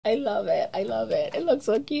I love it. I love it. It looks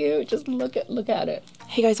so cute. Just look at it.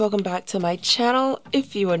 Hey guys, welcome back to my channel.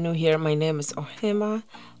 If you are new here, my name is Ohemaa.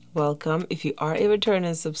 Welcome. If you are a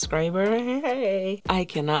returning subscriber, hey, I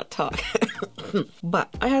cannot talk.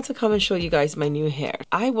 But I had to come and show you guys my new hair.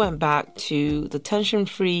 I went back to the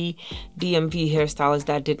tension-free DMV hairstylist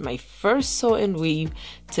that did my first sew-in weave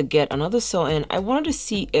to get another sew-in. I wanted to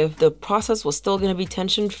see if the process was still going to be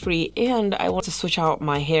tension-free, and I wanted to switch out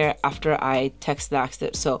my hair after I text-laxed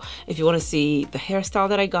it. So if you want to see the hairstyle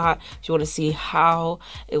that I got, if you want to see how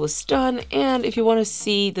it was done, and if you want to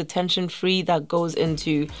see the tension-free that goes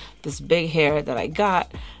into this big hair that I got,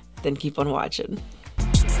 then keep on watching.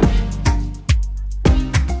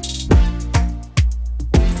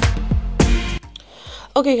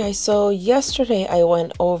 Okay guys, so yesterday I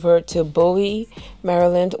went over to Bowie,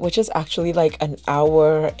 Maryland, which is actually like an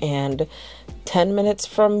hour and 10 minutes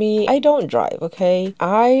from me. I don't drive, okay?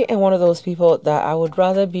 I am one of those people that I would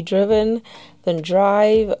rather be driven than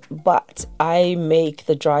drive, but I make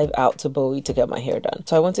the drive out to Bowie to get my hair done.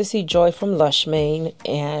 So I went to see Joy from Lush Manes,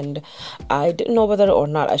 and I didn't know whether or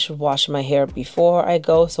not I should wash my hair before I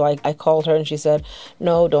go. So I called her and she said,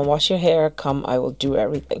 no, don't wash your hair. Come, I will do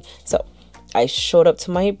everything. So I showed up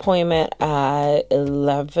to my appointment at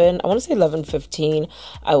 11, I want to say 11:15.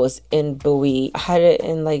 I was in Bowie. I had it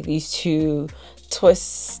in like these two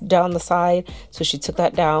twists down the side. So she took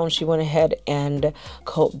that down. She went ahead and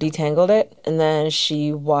detangled it. And then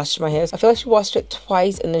she washed my hair. I feel like she washed it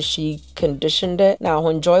twice and then she conditioned it. Now,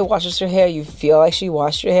 when Joy washes her hair, you feel like she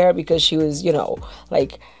washed your hair because she was, you know,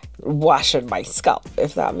 like washing my scalp,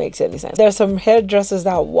 if that makes any sense. There's some hairdressers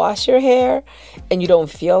that wash your hair and you don't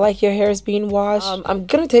feel like your hair is being washed. I'm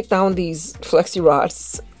gonna take down these flexi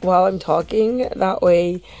rods while I'm talking. That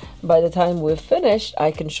way, by the time we're finished,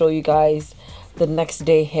 I can show you guys the next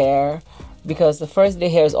day hair, because the first day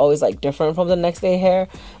hair is always like different from the next day hair.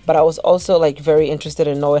 But I was also like very interested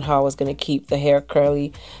in knowing how I was going to keep the hair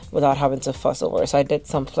curly without having to fuss over it. So I did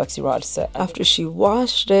some flexi rod set. After she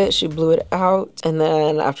washed it, she blew it out, and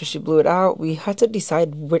then after she blew it out, we had to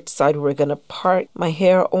decide which side we were going to part my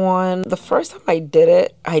hair on. The first time I did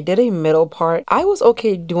it, I did a middle part. I was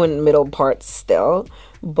okay doing middle parts still,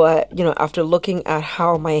 but you know, after looking at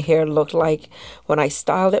how my hair looked like when I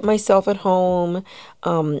styled it myself at home,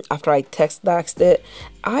 after I text-laxed it,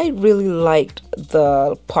 I really liked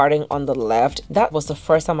the parting on the left. That was the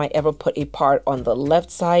first time I ever put a part on the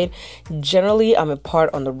left side. Generally, I'm a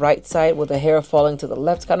part on the right side with the hair falling to the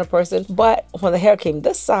left kind of person, but when the hair came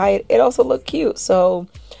this side, it also looked cute. So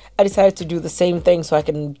I decided to do the same thing so I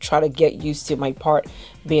can try to get used to my part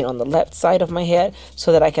being on the left side of my head,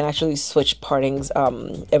 so that I can actually switch partings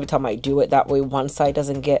every time I do it. That way one side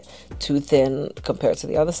doesn't get too thin compared to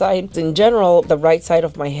the other side. In general, the right side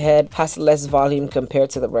of my head has less volume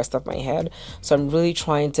compared to the rest of my head, so I'm really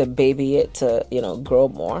trying to baby it to, you know, grow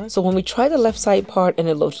more. So when we tried the left side part and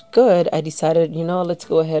it looked good, I decided, you know, let's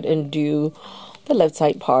go ahead and do the left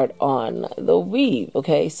side part on the weave.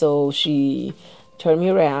 Okay, so she turned me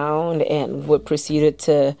around and we proceeded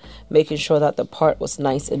to making sure that the part was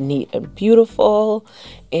nice and neat and beautiful.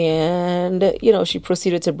 And you know, she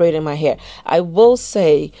proceeded to braid in my hair. I will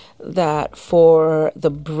say that for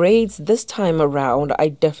the braids this time around, I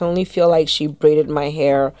definitely feel like she braided my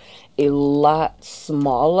hair a lot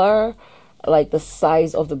smaller. Like the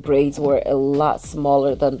size of the braids were a lot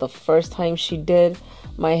smaller than the first time she did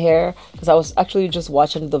my hair, because I was actually just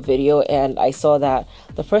watching the video and I saw that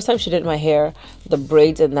the first time she did my hair, the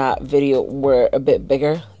braids in that video were a bit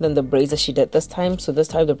bigger than the braids that she did this time. So this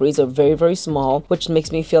time the braids are very, very small, which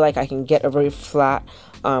makes me feel like I can get a very flat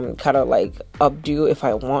kind of like updo if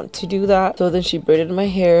I want to do that. So then she braided my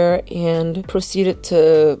hair and proceeded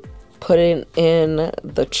to put in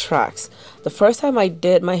the tracks. The first time I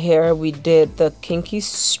did my hair, we did the Kinky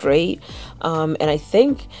straight, and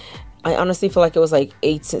I honestly feel like it was like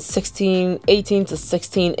 18 to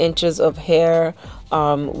 16 inches of hair.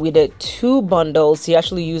 We did 2 bundles. He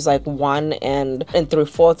actually used like 1 and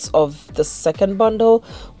 3/4 of the second bundle.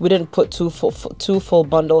 We didn't put two full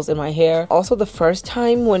bundles in my hair. Also, the first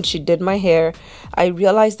time when she did my hair, I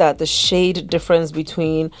realized that the shade difference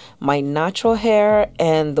between my natural hair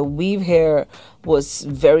and the weave hair was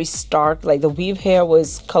very stark. Like the weave hair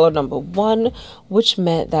was color number 1, which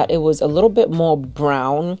meant that it was a little bit more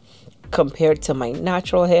brown compared to my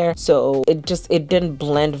natural hair. So it didn't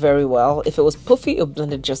blend very well. If it was puffy, it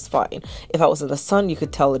blended just fine. If I was in the sun, you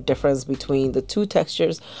could tell the difference between the two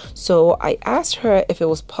textures. So I asked her if it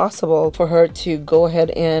was possible for her to go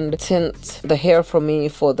ahead and tint the hair for me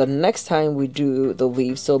for the next time we do the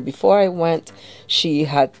weave. So before I went, she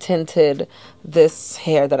had tinted this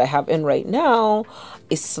hair that I have in right now,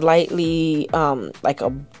 a slightly like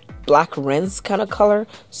a black rinse kind of color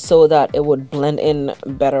so that it would blend in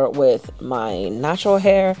better with my natural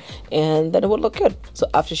hair, and then it would look good. So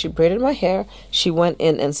after she braided my hair, she went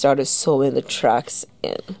in and started sewing the tracks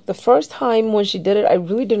in. The first time when she did it, I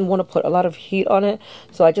really didn't want to put a lot of heat on it,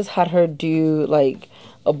 so I just had her do like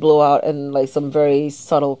a blowout and like some very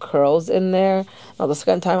subtle curls in there. Now the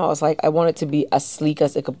second time I was like, I want it to be as sleek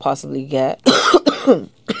as it could possibly get.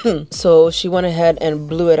 So she went ahead and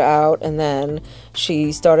blew it out, and then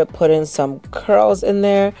she started putting some curls in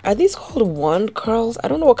there. Are these called wand curls? I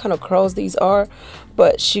don't know what kind of curls these are,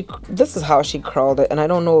 but this is how she curled it, and I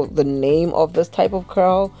don't know the name of this type of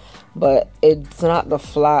curl, but it's not the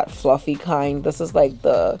flat fluffy kind. This is like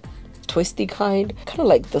the twisty kind, kind of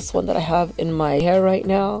like this one that I have in my hair right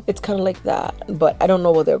now. It's kind of like that, but I don't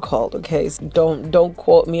know what they're called. Okay, so don't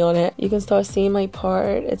quote me on it. You can start seeing my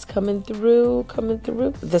part. It's coming through.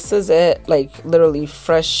 This is it, like literally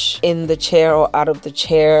fresh in the chair or out of the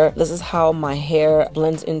chair. This is how my hair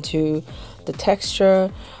blends into the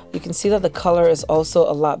texture. You can see that the color is also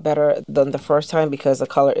a lot better than the first time because the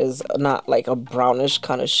color is not like a brownish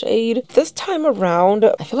kind of shade. This time around,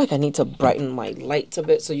 I feel like I need to brighten my lights a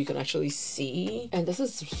bit so you can actually see. And this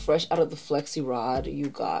is fresh out of the flexi rod, you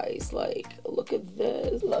guys. Like, look at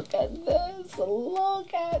this, look at this,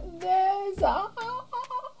 look at this. Ah.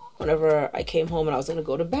 Whenever I came home and I was gonna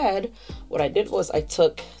go to bed, what I did was I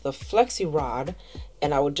took the flexi rod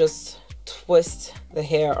and I would just twist the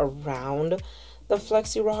hair around the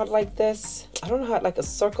flexi rod like this. I don't know how, like a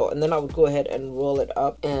circle, and then I would go ahead and roll it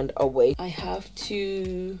up and away. I have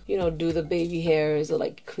to, you know, do the baby hairs or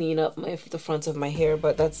like clean up the fronts of my hair,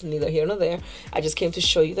 but that's neither here nor there. I just came to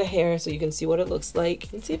show you the hair so you can see what it looks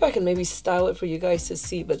like and see if I can maybe style it for you guys to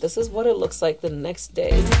see. But this is what it looks like the next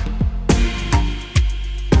day.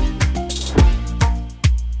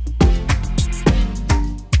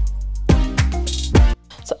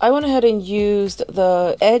 So I went ahead and used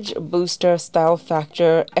the Edge Booster Style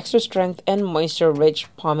Factor Extra Strength and Moisture Rich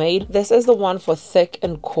Pomade. This is the one for thick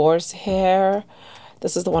and coarse hair.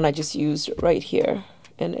 This is the one I just used right here,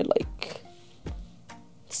 and it like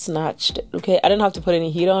snatched it. Okay, I didn't have to put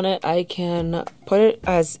any heat on it. I can put it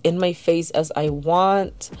as in my face as I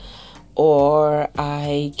want, or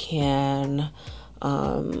I can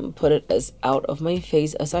put it as out of my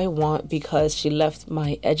face as I want, because she left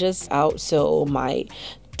my edges out so my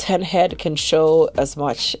 10 head can show as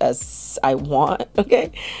much as I want.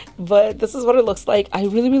 Okay, but this is what it looks like. I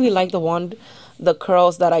really like the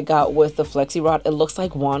curls that I got with the flexi rod. It looks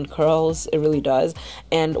like wand curls, it really does.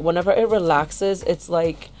 And whenever it relaxes, it's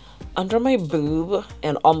like under my boob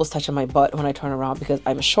and almost touching my butt when I turn around, because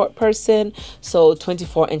I'm a short person, so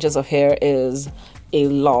 24 inches of hair is a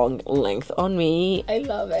long length on me. I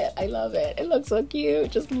love it. I love it. It looks so cute.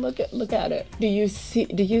 Just look at it. Do you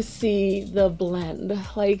see the blend?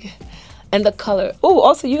 Like, and the color. Oh,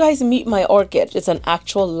 also you guys meet my orchid. It's an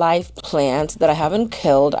actual live plant that I haven't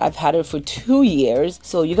killed. I've had it for 2 years.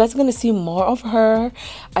 So you guys are gonna see more of her.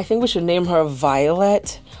 I think we should name her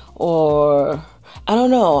Violet, or I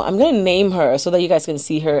don't know. I'm gonna name her so that you guys can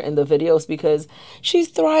see her in the videos because she's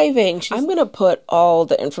thriving. I'm gonna put all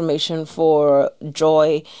the information for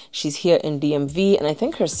Joy. She's here in DMV, and I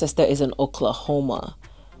think her sister is in Oklahoma.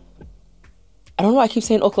 I don't know, I keep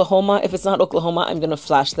saying Oklahoma. If it's not Oklahoma, I'm gonna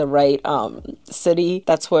flash the right city.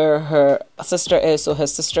 That's where her sister is. So her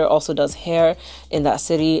sister also does hair in that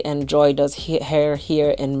city, and Joy does hair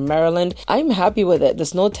here in Maryland. I'm happy with it.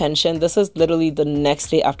 There's no tension. This is literally the next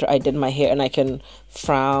day after I did my hair, and I can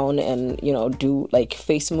frown and, you know, do like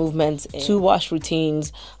face movements. 2 wash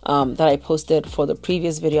routines that I posted for the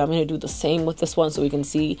previous video. I'm gonna do the same with this one so we can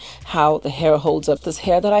see how the hair holds up. This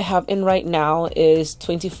hair that I have in right now is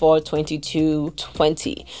 24, 22,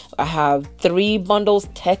 20. I have 3 bundles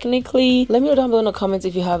technically. Let me know down below in the comments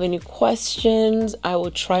if you have any questions. I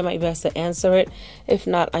will try my best to answer it. If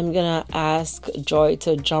not, I'm gonna ask Joy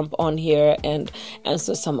to jump on here and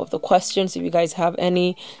answer some of the questions if you guys have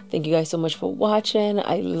any. Thank you guys so much for watching.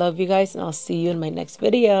 I love you guys, and I'll see you in my next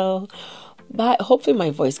video. Bye. Hopefully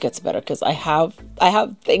my voice gets better because I have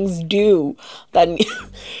things due that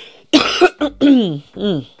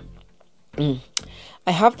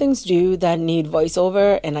I have things due that need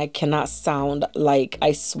voiceover, and I cannot sound like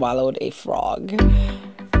I swallowed a frog.